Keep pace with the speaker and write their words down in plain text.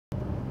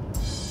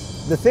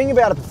The thing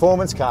about a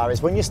performance car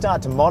is when you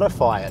start to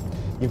modify it,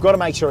 you've got to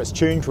make sure it's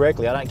tuned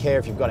correctly. I don't care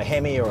if you've got a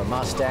Hemi or a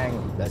Mustang,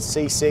 a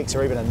C6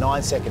 or even a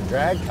 9-second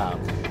drag car.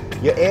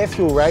 Your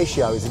air-fuel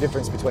ratio is the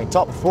difference between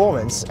top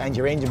performance and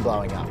your engine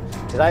blowing up.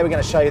 Today we're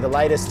going to show you the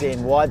latest in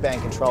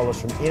wideband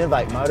controllers from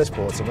Innovate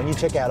Motorsports, and when you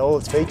check out all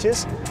its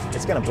features,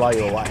 it's going to blow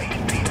you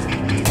away.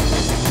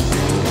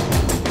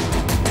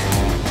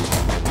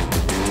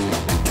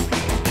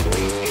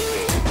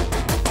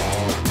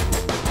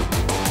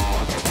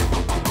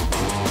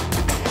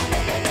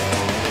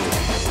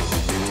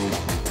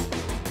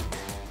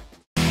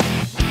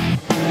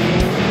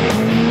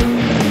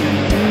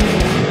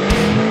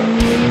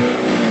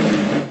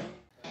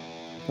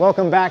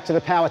 Welcome back to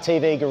the Power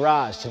TV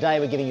Garage. Today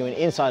we're giving you an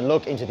inside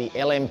look into the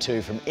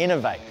LM2 from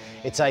Innovate.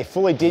 It's a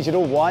fully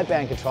digital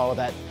wideband controller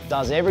that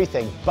does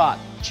everything but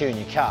tune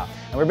your car.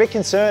 And we're a bit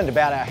concerned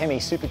about our Hemi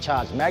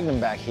supercharged Magnum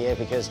back here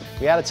because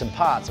we added some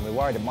parts and we're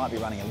worried it might be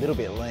running a little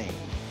bit lean.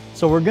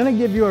 So we're going to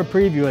give you a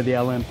preview of the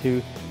LM2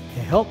 to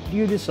help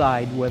you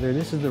decide whether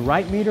this is the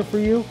right meter for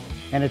you,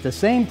 and at the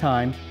same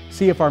time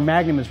see if our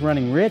Magnum is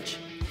running rich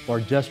or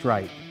just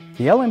right.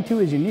 The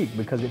LM2 is unique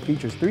because it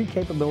features 3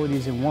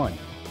 capabilities in one: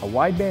 a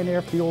wideband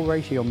air-fuel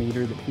ratio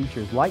meter that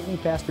features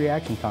lightning-fast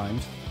reaction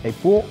times, a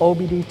full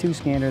OBD2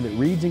 scanner that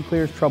reads and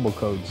clears trouble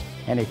codes,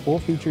 and a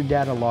full-featured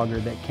data logger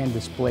that can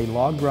display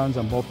logged runs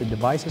on both the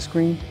device's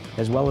screen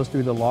as well as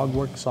through the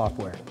Logwork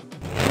software.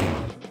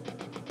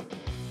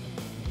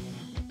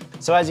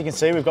 So as you can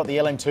see, we've got the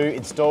LM2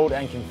 installed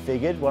and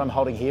configured. What I'm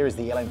holding here is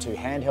the LM2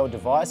 handheld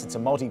device. It's a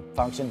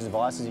multi-function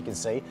device, as you can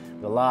see,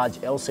 with a large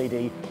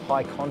LCD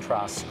high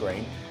contrast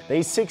screen.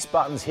 These 6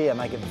 buttons here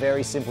make it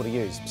very simple to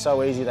use,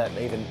 so easy that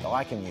even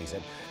I can use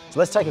it. So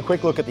let's take a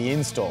quick look at the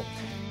install.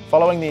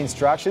 Following the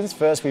instructions,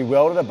 first we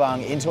welded a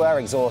bung into our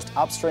exhaust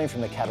upstream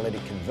from the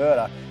catalytic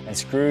converter and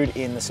screwed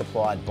in the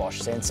supplied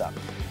Bosch sensor.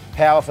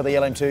 Power for the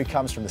LM2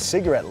 comes from the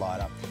cigarette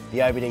lighter. The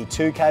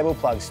OBD2 cable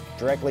plugs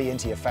directly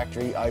into your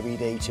factory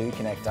OBD2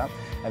 connector.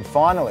 And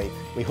finally,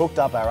 we hooked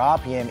up our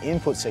RPM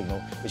input signal,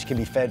 which can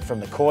be fed from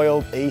the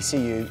coil,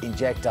 ECU,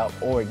 injector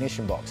or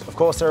ignition box. Of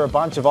course, there are a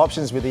bunch of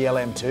options with the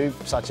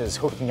LM2, such as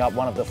hooking up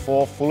one of the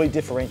 4 fully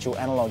differential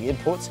analog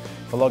inputs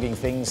for logging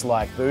things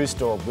like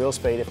boost or wheel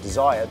speed if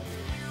desired.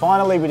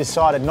 Finally, we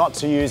decided not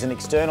to use an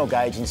external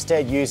gauge,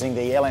 instead using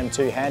the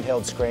LM2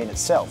 handheld screen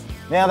itself.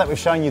 Now that we've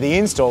shown you the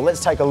install,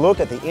 let's take a look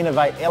at the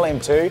Innovate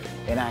LM2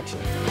 in action.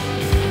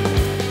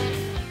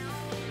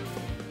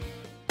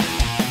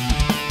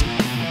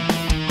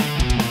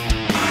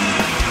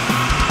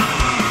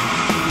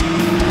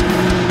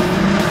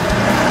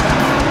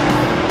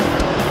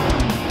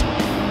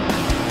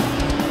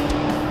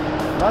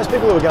 Most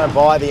people who are going to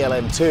buy the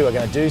LM2 are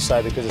going to do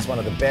so because it's one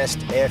of the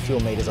best air fuel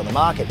meters on the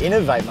market.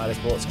 Innovate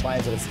Motorsports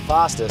claims that it's the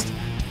fastest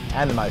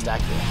and the most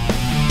accurate.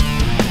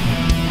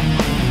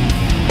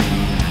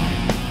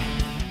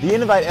 The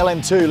Innovate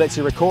LM2 lets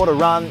you record a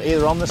run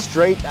either on the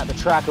street, at the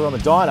track or on the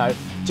dyno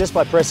just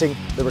by pressing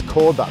the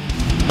record button.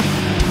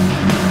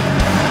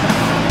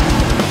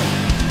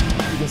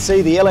 You can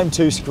see the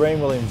LM2 screen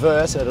will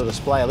invert and it'll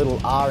display a little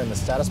R in the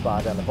status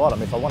bar down the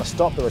bottom. If I want to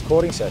stop the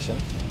recording session,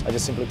 I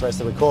just simply press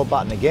the record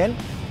button again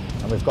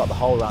and we've got the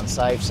whole run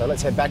saved. So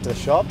let's head back to the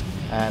shop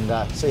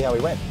and see how we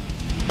went.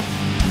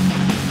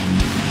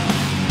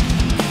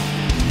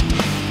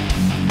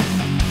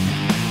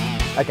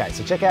 Okay,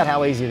 so check out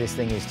how easy this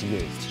thing is to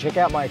use. To check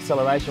out my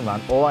acceleration run,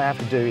 all I have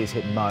to do is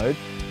hit mode,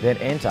 then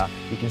enter.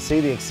 You can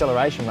see the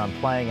acceleration run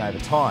playing over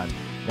time.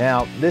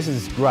 Now, this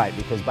is great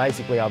because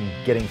basically I'm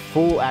getting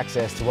full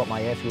access to what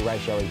my air fuel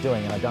ratio is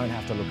doing and I don't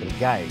have to look at a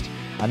gauge.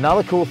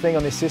 Another cool thing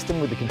on this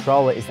system with the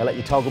controller is they let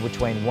you toggle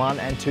between 1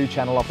 and 2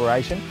 channel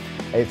operation.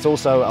 It's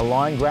also a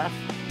line graph,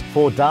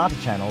 4 data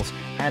channels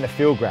and a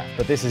field graph,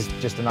 but this is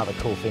just another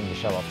cool thing to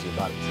show off to your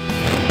buddies.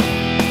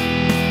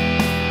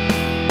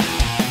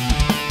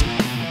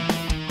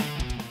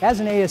 As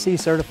an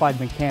ASE certified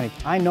mechanic,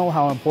 I know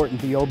how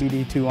important the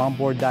OBD2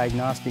 onboard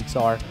diagnostics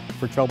are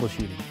for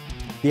troubleshooting.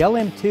 The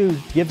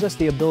LM2 gives us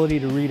the ability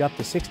to read up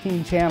to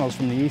 16 channels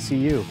from the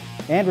ECU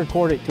and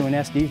record it to an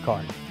SD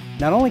card.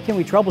 Not only can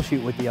we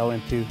troubleshoot with the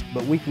LM2,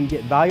 but we can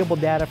get valuable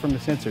data from the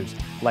sensors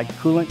like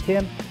coolant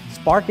temp,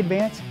 spark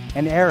advance,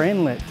 and air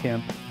inlet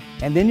temp,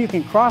 and then you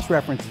can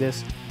cross-reference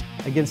this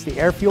against the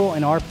air fuel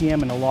and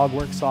RPM in the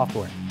Logwork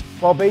software.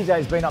 While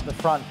BJ's been up the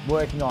front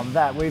working on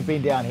that, we've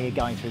been down here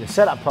going through the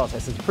setup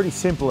process. It's a pretty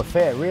simple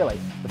affair, really.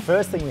 The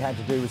first thing we had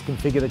to do was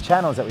configure the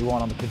channels that we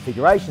want on the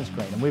configuration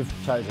screen, and we've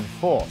chosen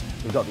 4.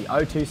 We've got the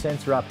O2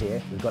 sensor up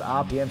here, we've got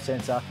RPM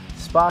sensor,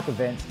 spark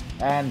events,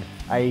 and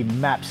a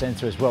map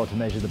sensor as well to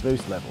measure the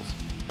boost levels.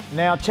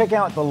 Now check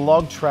out the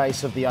log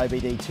trace of the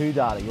OBD2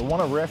 data. You'll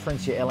want to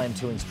reference your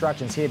LM2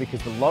 instructions here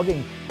because the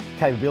logging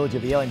capability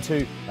of the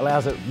LM2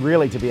 allows it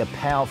really to be a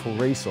powerful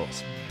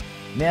resource.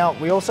 Now,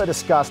 we also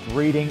discussed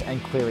reading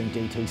and clearing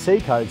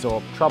DTC codes or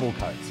trouble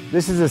codes.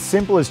 This is as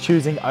simple as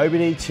choosing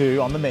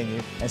OBD2 on the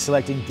menu and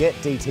selecting Get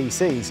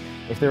DTCs.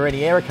 If there are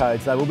any error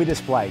codes, they will be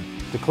displayed.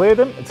 To clear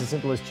them, it's as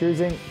simple as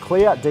choosing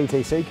Clear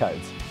DTC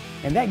codes.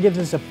 And that gives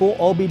us a full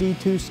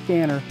OBD2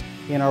 scanner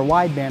in our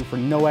wideband for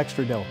no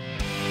extra dough.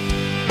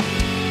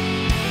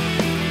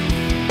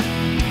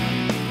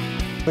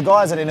 The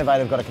guys at Innovate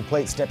have got a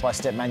complete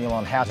step-by-step manual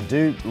on how to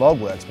do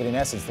logworks, but in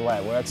essence the way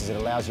it works is it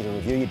allows you to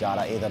review your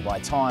data either by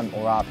time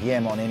or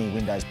RPM on any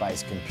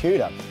Windows-based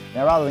computer.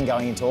 Now, rather than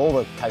going into all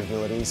the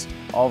capabilities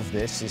of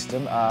this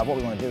system, what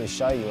we want to do is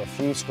show you a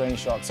few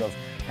screenshots of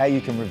how you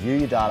can review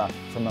your data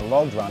from a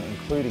logged run,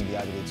 including the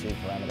OBD2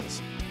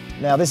 parameters.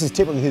 Now, this is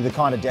typically the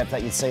kind of depth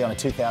that you'd see on a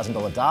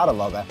 $2,000 data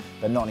logger,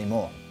 but not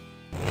anymore.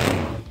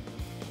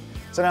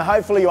 So now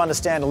hopefully you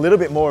understand a little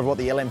bit more of what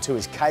the LM2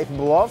 is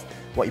capable of.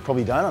 What you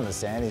probably don't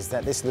understand is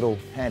that this little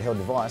handheld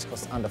device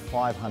costs under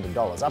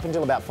 $500. Up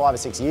until about 5 or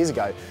 6 years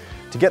ago,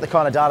 to get the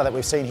kind of data that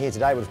we've seen here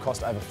today would have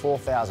cost over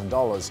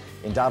 $4,000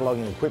 in data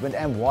logging equipment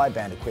and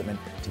wideband equipment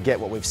to get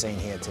what we've seen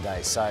here today.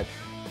 So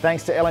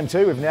thanks to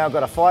LM2, we've now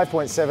got a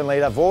 5.7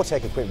 litre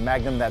Vortec equipped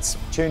Magnum that's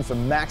tuned for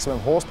maximum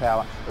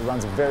horsepower that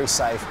runs a very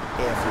safe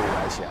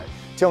air-fuel ratio.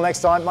 Till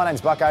next time, my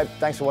name's Bucko.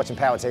 Thanks for watching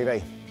Power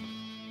TV.